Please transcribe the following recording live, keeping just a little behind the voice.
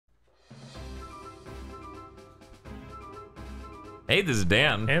Hey, this is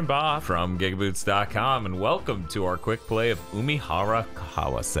Dan. And Bob. From GigaBoots.com, and welcome to our quick play of Umihara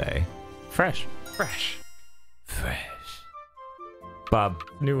Kawase. Fresh. Bob.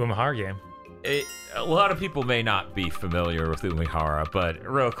 New Umihara game. A lot of people may not be familiar with Umihara, but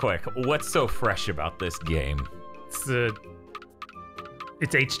real quick, what's so fresh about this game? It's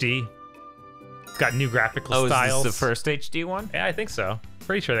HD. It's got new graphical styles. Is this the first HD one? Yeah, I think so.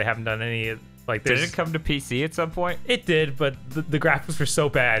 Pretty sure they haven't done any like Did this. it come to PC at some point? It did, but the graphics were so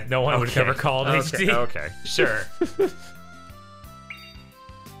bad, no one would have ever called HD. Okay, sure.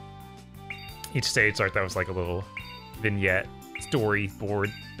 Each stage like that was like a little vignette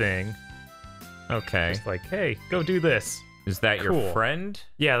storyboard thing. Okay. Just like, hey, go do this. Is that Cool. your friend?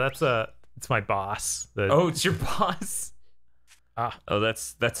 Yeah, it's my boss. Oh, it's your boss. Oh,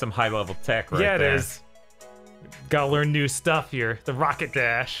 that's some high level tech right there. Yeah, it is. Gotta learn new stuff here. The rocket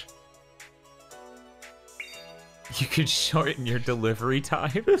dash. You could shorten your delivery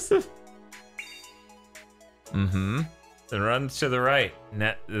times. Mm-hmm. Then run to the right.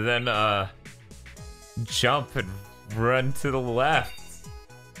 Then jump and run to the left.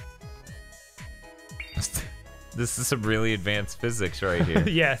 This is some really advanced physics right here.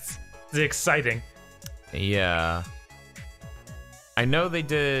 Yes, it's exciting. Yeah. I know they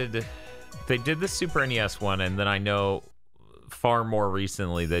did the Super NES one, and then I know far more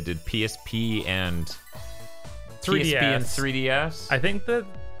recently they did PSP and 3DS. PSP and 3DS. I think that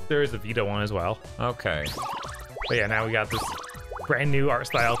there is a Vita one as well. Okay. But yeah, now we got this brand new art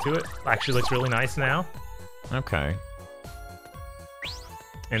style to it. Actually looks really nice now. Okay.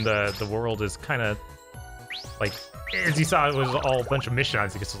 And the world is kind of like, as you saw, it was all a bunch of mission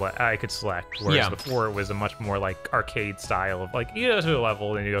items I could select. Whereas before it was a much more like arcade style of like, you go to a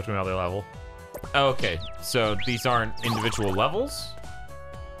level, then you go to another level. Okay, so these aren't individual levels?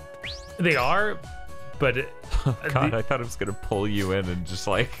 They are, but God, I thought it was gonna pull you in and just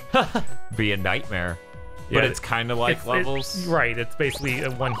like be a nightmare. Yeah, but it's kind of like levels. Right, it's basically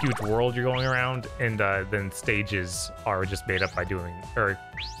one huge world you're going around, and then stages are just made up by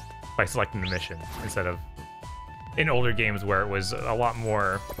by selecting the mission instead of in older games where it was a lot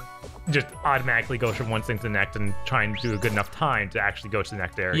more just automatically goes from one thing to the next and try and do a good enough time to actually go to the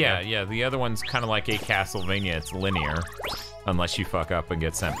next area. Yeah. The other one's kind of like a Castlevania. It's linear, unless you fuck up and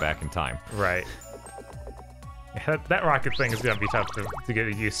get sent back in time. Right. Yeah, that rocket thing is gonna be tough to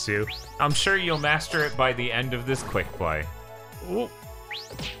get used to. I'm sure you'll master it by the end of this quick play. Ooh.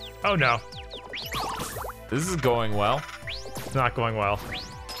 Oh no. This is going well. It's not going well.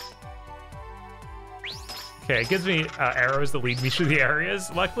 Okay, it gives me arrows that lead me through the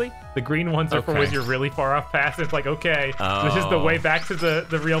areas, luckily. The green ones are for when you're really far off past. It's like, okay, this is the way back to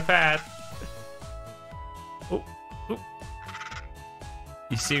the real path. Ooh. Ooh.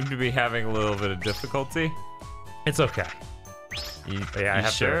 You seem to be having a little bit of difficulty. It's okay. Yeah, I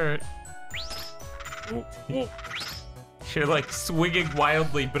have sure. Ooh. Ooh. You're like swinging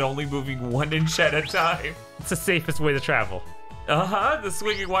wildly, but only moving 1 inch at a time. It's the safest way to travel. The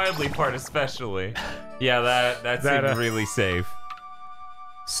swinging wildly part especially. Yeah, that seemed really safe.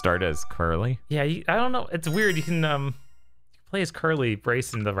 Start as Curly? Yeah, I don't know. It's weird. You can play as Curly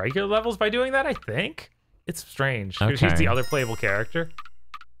Brace in the regular levels by doing that, I think. It's strange. Okay. She's the other playable character.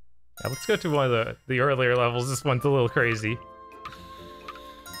 Yeah, let's go to one of the earlier levels. This one's a little crazy.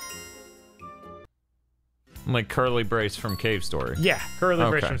 Like Curly Brace from Cave Story. Yeah, Curly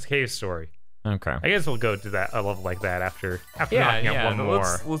Brace from Cave Story. Okay. I guess we'll go to a level like that after knocking out one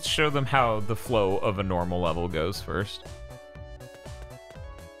more. Let's show them how the flow of a normal level goes first.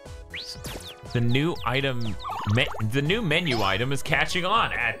 The new menu item is catching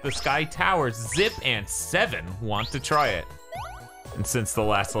on at the Sky Towers. Zip and Seven want to try it. And since the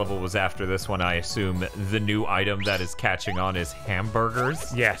last level was after this one, I assume the new item that is catching on is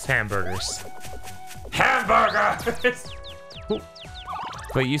hamburgers. Yes, hamburgers. Hamburgers!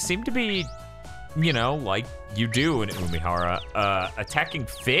 But you seem to be, you know, like you do in Umihara, attacking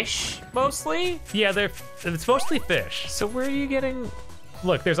fish, mostly? Yeah, it's mostly fish. So where are you getting...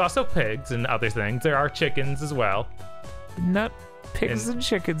 Look, there's also pigs and other things. There are chickens as well. Not pigs and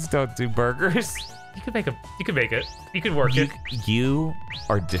chickens don't do burgers. You could make it. You could work it. You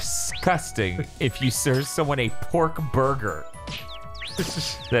are disgusting if you serve someone a pork burger.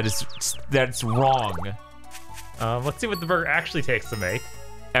 That's wrong. Let's see what the burger actually takes to make.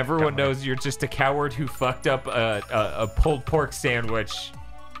 Everyone knows you're just a coward who fucked up a pulled pork sandwich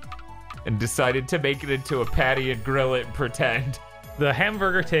and decided to make it into a patty and grill it and pretend. The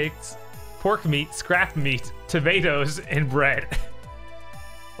hamburger takes pork meat, scrap meat, tomatoes, and bread.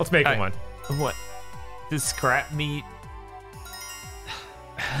 Let's make one. What? The scrap meat?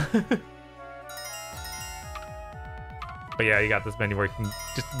 But yeah, you got this menu where you can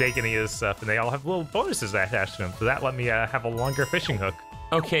just make any of this stuff, and they all have little bonuses attached to them. So that let me have a longer fishing hook.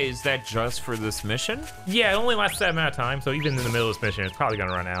 Okay, is that just for this mission? Yeah, it only lasts that amount of time, so even in the middle of this mission, it's probably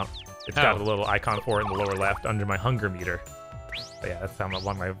gonna run out. It's got a little icon for it in the lower left under my hunger meter. But yeah, that's how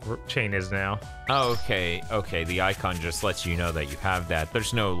long my chain is now. Oh, okay. Okay, the icon just lets you know that you have that.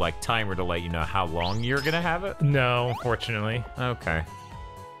 There's no, like, timer to let you know how long you're gonna have it? No, unfortunately. Okay.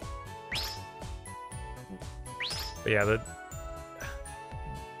 But yeah,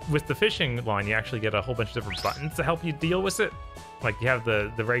 with the fishing line, you actually get a whole bunch of different buttons to help you deal with it. Like, you have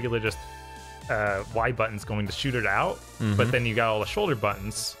the regular just Y buttons going to shoot it out, but then you got all the shoulder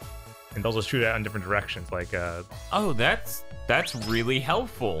buttons, and those will shoot it out in different directions. Like, oh, that's really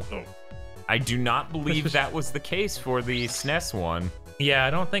helpful. Oh. I do not believe that was the case for the SNES one. Yeah,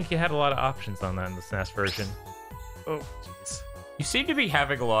 I don't think you had a lot of options on that in the SNES version. Oh, jeez. You seem to be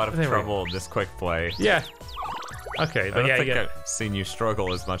having a lot of trouble in this quick play. Yeah. Okay, but I don't yeah, think I've seen you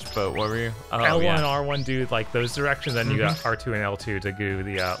struggle as much, but what were you? Oh, L1 yeah. and R1 do like those directions, then you got R2 and L2 to do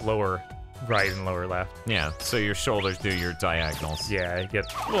the lower right and lower left. Yeah, so your shoulders do your diagonals. Yeah, you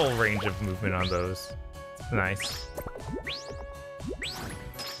get a little range of movement on those. Nice.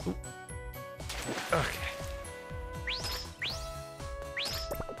 Ooh. Okay.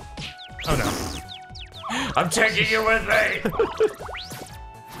 Oh no. I'm taking you with me!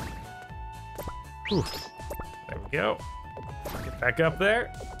 Ooh. There we go. Get back up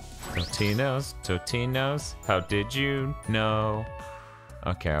there. Totinos, Totinos, how did you know?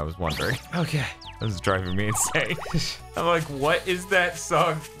 Okay, I was wondering. Okay. This is driving me insane. I'm like, what is that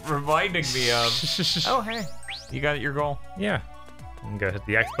song reminding me of? Oh, hey, you got your goal. Yeah. I'm gonna hit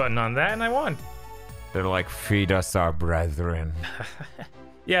the X button on that, and I won. They're like, feed us our brethren.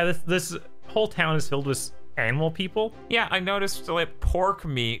 Yeah, this whole town is filled with animal people. Yeah, I noticed like pork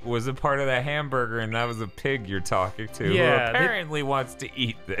meat was a part of that hamburger, and that was a pig you're talking to, Yeah, who apparently wants to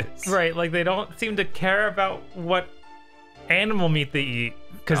eat this. Right, like they don't seem to care about what animal meat they eat,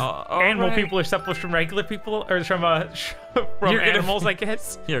 because animal people are separate from regular people, or from animals, I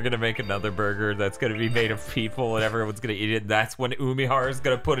guess. You're gonna make another burger that's gonna be made of people, and everyone's gonna eat it. And that's when Umihara is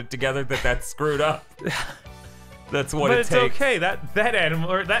gonna put it together that that's screwed up. That's what it takes. But it's okay. That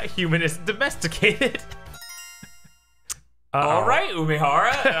animal or that human is domesticated. All right,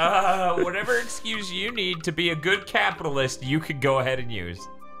 Umihara. Whatever excuse you need to be a good capitalist, you could go ahead and use.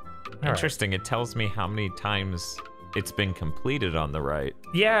 Interesting. It tells me how many times it's been completed on the right.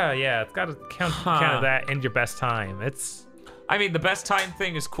 Yeah, it's got to count of that and your best time. I mean, the best time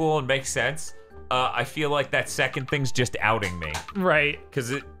thing is cool and makes sense. I feel like that second thing's just outing me. Right.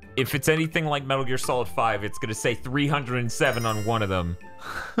 Because if it's anything like Metal Gear Solid 5, it's gonna say 307 on one of them,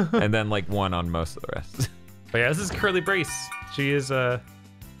 and then like 1 on most of the rest. But yeah, this is Curly Brace. She is the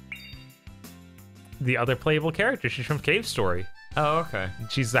other playable character. She's from Cave Story. Oh, okay.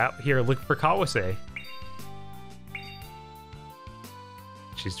 She's out here looking for Kawase.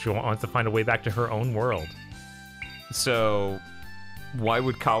 She wants to find a way back to her own world. So, why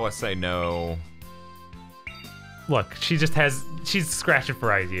would Kawase know? Look, she's scratching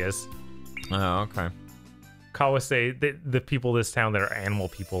for ideas. Oh, okay. Kawase, the people in this town that are animal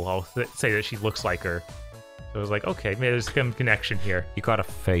people all say that she looks like her. So I was like, okay, maybe there's some connection here. You got a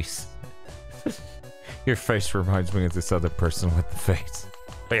face. Your face reminds me of this other person with the face.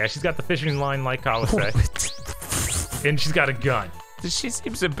 But yeah, she's got the fishing line like Kawase. And she's got a gun. She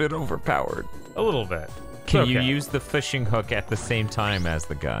seems a bit overpowered. A little bit. Can you use the fishing hook at the same time as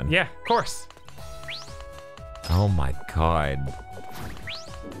the gun? Yeah, of course. Oh my god.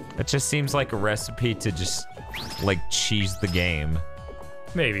 That just seems like a recipe to just, like, cheese the game.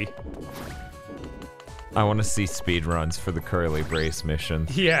 Maybe. I want to see speedruns for the Curly Brace mission.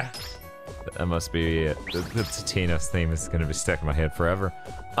 Yeah. That must be it. The Totino's theme is going to be stuck in my head forever.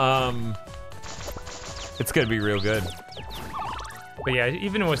 It's going to be real good. But yeah,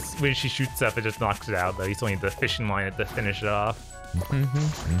 even when she shoots stuff, it just knocks it out, though. You still need the fishing line to finish it off.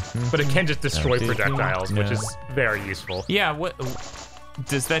 But it can just destroy projectiles, which is very useful. Yeah, what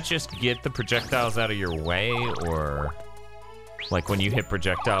does that just get the projectiles out of your way, or like when you hit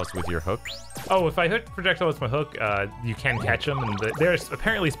projectiles with your hook? Oh, if I hit projectiles with my hook, you can catch them, and they're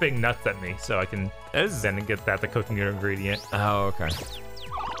apparently spitting nuts at me, so I can then get the cooking ingredient. Oh, okay.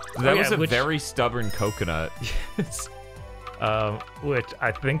 That was a very stubborn coconut. Yes. Which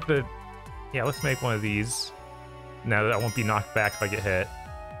I think that, yeah, let's make one of these. Now that I won't be knocked back if I get hit.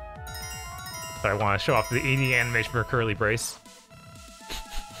 But I want to show off the 80 animation for Curly Brace.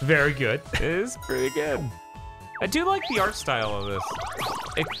 Very good. It is pretty good. I do like the art style of this.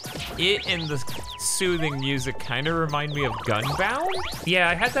 It and the soothing music kind of remind me of Gunbound. Yeah,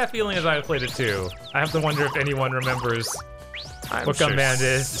 I had that feeling as I played it too. I have to wonder if anyone remembers what Gunbound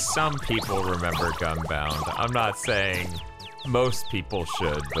is. Some people remember Gunbound. I'm not saying most people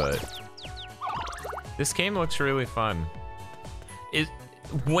should, but this game looks really fun.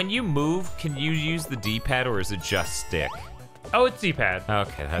 When you move, can you use the D-pad or is it just stick? Oh, it's D-pad.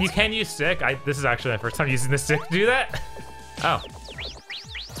 Okay, that's You can use stick. This is actually my first time using the stick to do that. Oh.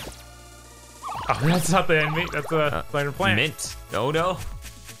 Oh, that's not the enemy. That's a plant. Mint. Oh, no.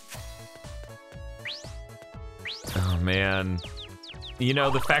 Oh, man. You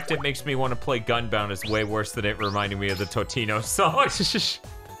know, the fact it makes me want to play Gunbound is way worse than it reminding me of the Totino song.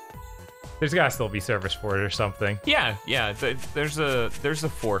 There's gotta still be service for it or something. Yeah. There's a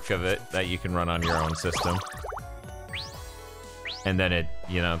fork of it that you can run on your own system. And then it,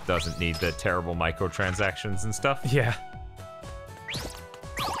 doesn't need the terrible microtransactions and stuff. Yeah.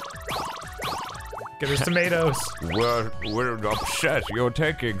 Get us tomatoes. We're upset you're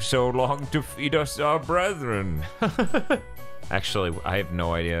taking so long to feed us our brethren. Actually, I have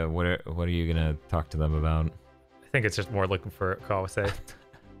no idea. What are you gonna talk to them about? I think it's just more looking for Kawase.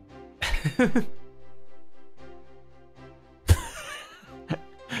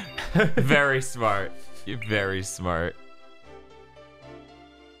 Very smart. You're very smart.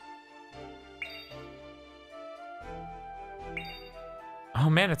 Oh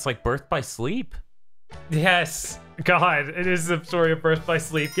man, it's like Birth by Sleep. Yes. God, it is the story of Birth by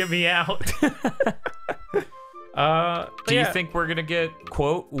Sleep. Get me out. Do you think we're gonna get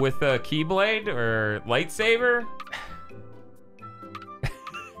quote with a Keyblade or lightsaber?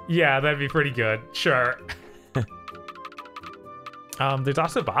 Yeah, that'd be pretty good. Sure. There's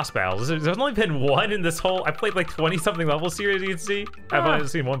also boss battles. There's only been one in this whole. I played like 20-something levels here, as you can see. I've only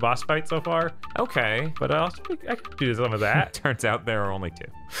seen one boss fight so far. Okay, but I could do some of that. Turns out there are only 2.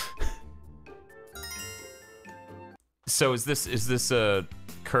 So is this a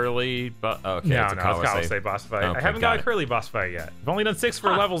Curly? Okay, no, it's it's Kawase boss fight. Okay, I haven't got a Curly boss fight yet. I've only done 6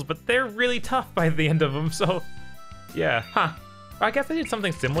 for levels, but they're really tough by the end of them. So, yeah. I guess I did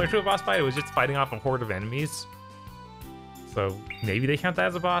something similar to a boss fight. It was just fighting off a horde of enemies. So maybe they count that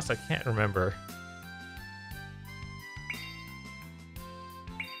as a boss? I can't remember.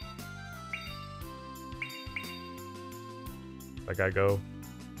 I gotta go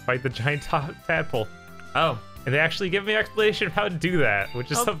fight the giant tadpole. Oh. And they actually give me an explanation of how to do that,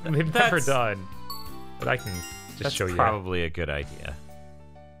 which is something they've never done. But I can just show you. That's probably a good idea.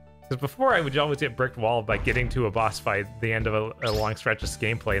 Because before I would always get bricked walled by getting to a boss fight at the end of a long stretch of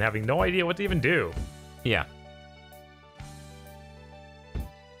gameplay and having no idea what to even do. Yeah.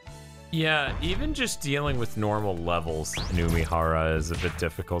 Yeah, even just dealing with normal levels in Umihara is a bit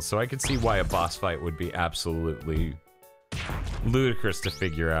difficult, so I could see why a boss fight would be absolutely ludicrous to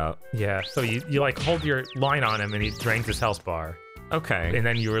figure out. Yeah, so you like hold your line on him and he drains his health bar. Okay. And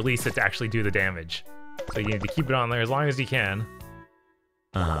then you release it to actually do the damage. So you need to keep it on there as long as you can.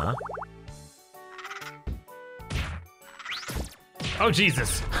 Uh-huh. Oh,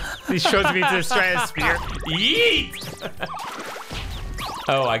 Jesus. He shows me to the stratosphere. Yeet!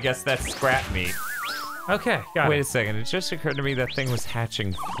 Oh, I guess that's scrap meat. Okay, got it. Wait a second, it just occurred to me that thing was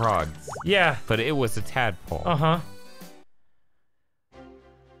hatching frogs. Yeah. But it was a tadpole. Uh-huh.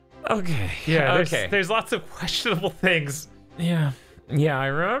 Okay. Yeah, there's lots of questionable things. Yeah. Yeah, I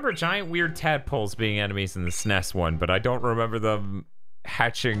remember giant weird tadpoles being enemies in the SNES one, but I don't remember them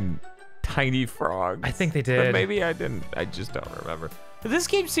hatching tiny frogs. I think they did. But maybe I didn't. I just don't remember. But this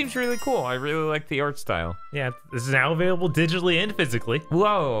game seems really cool. I really like the art style. Yeah, this is now available digitally and physically.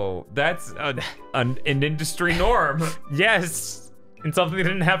 Whoa, that's an industry norm. Yes, and something they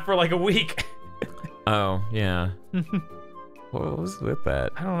didn't have for like a week. Oh, yeah. What was with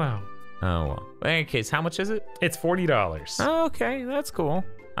that? I don't know. Oh, well. In any case, how much is it? It's $40. Oh, okay, that's cool.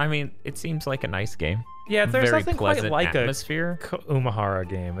 I mean, it seems like a nice game. Yeah, there's very nothing quite pleasant like atmosphere. a Umihara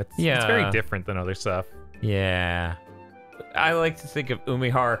game. It's very different than other stuff. Yeah. I like to think of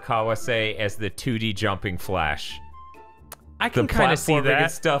Umihara Kawase as the 2D jumping Flash. I can kind of see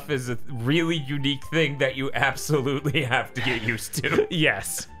that. Stuff is a really unique thing that you absolutely have to get used to.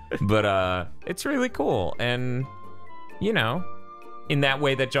 Yes. But it's really cool, and you know, in that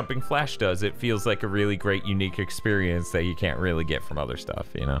way that Jumping Flash does, it feels like a really great, unique experience that you can't really get from other stuff,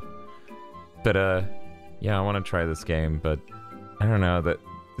 you know? But yeah, I want to try this game, but I don't know, the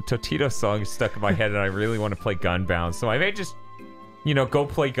Totino song is stuck in my head and I really want to play Gunbound, so I may just, you know, go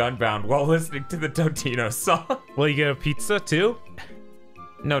play Gunbound while listening to the Totino song. Will you get a pizza too?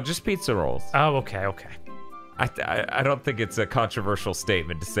 No, just pizza rolls. Oh, okay, okay. I don't think it's a controversial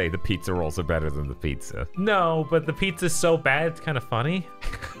statement to say the pizza rolls are better than the pizza. No, but the pizza's so bad, it's kind of funny.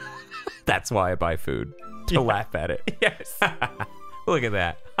 That's why I buy food, to laugh at it. Yes. Look at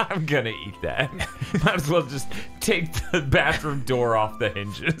that. I'm gonna eat that. Might as well just take the bathroom door off the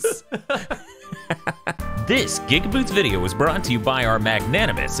hinges. This GigaBoots video was brought to you by our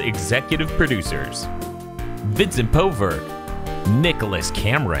magnanimous executive producers. Vincent Poverk, Nicholas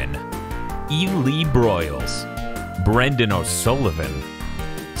Cameron, E. Lee Broyles, Brendan O'Sullivan,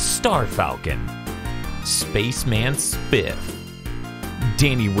 Star Falcon, Spaceman Spiff,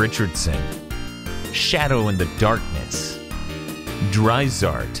 Danny Richardson, Shadow in the Darkness,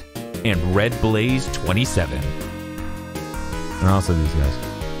 Dryzart, and Red Blaze 27. And also these guys.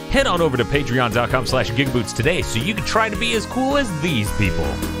 Head on over to patreon.com/gigaboots today so you can try to be as cool as these people.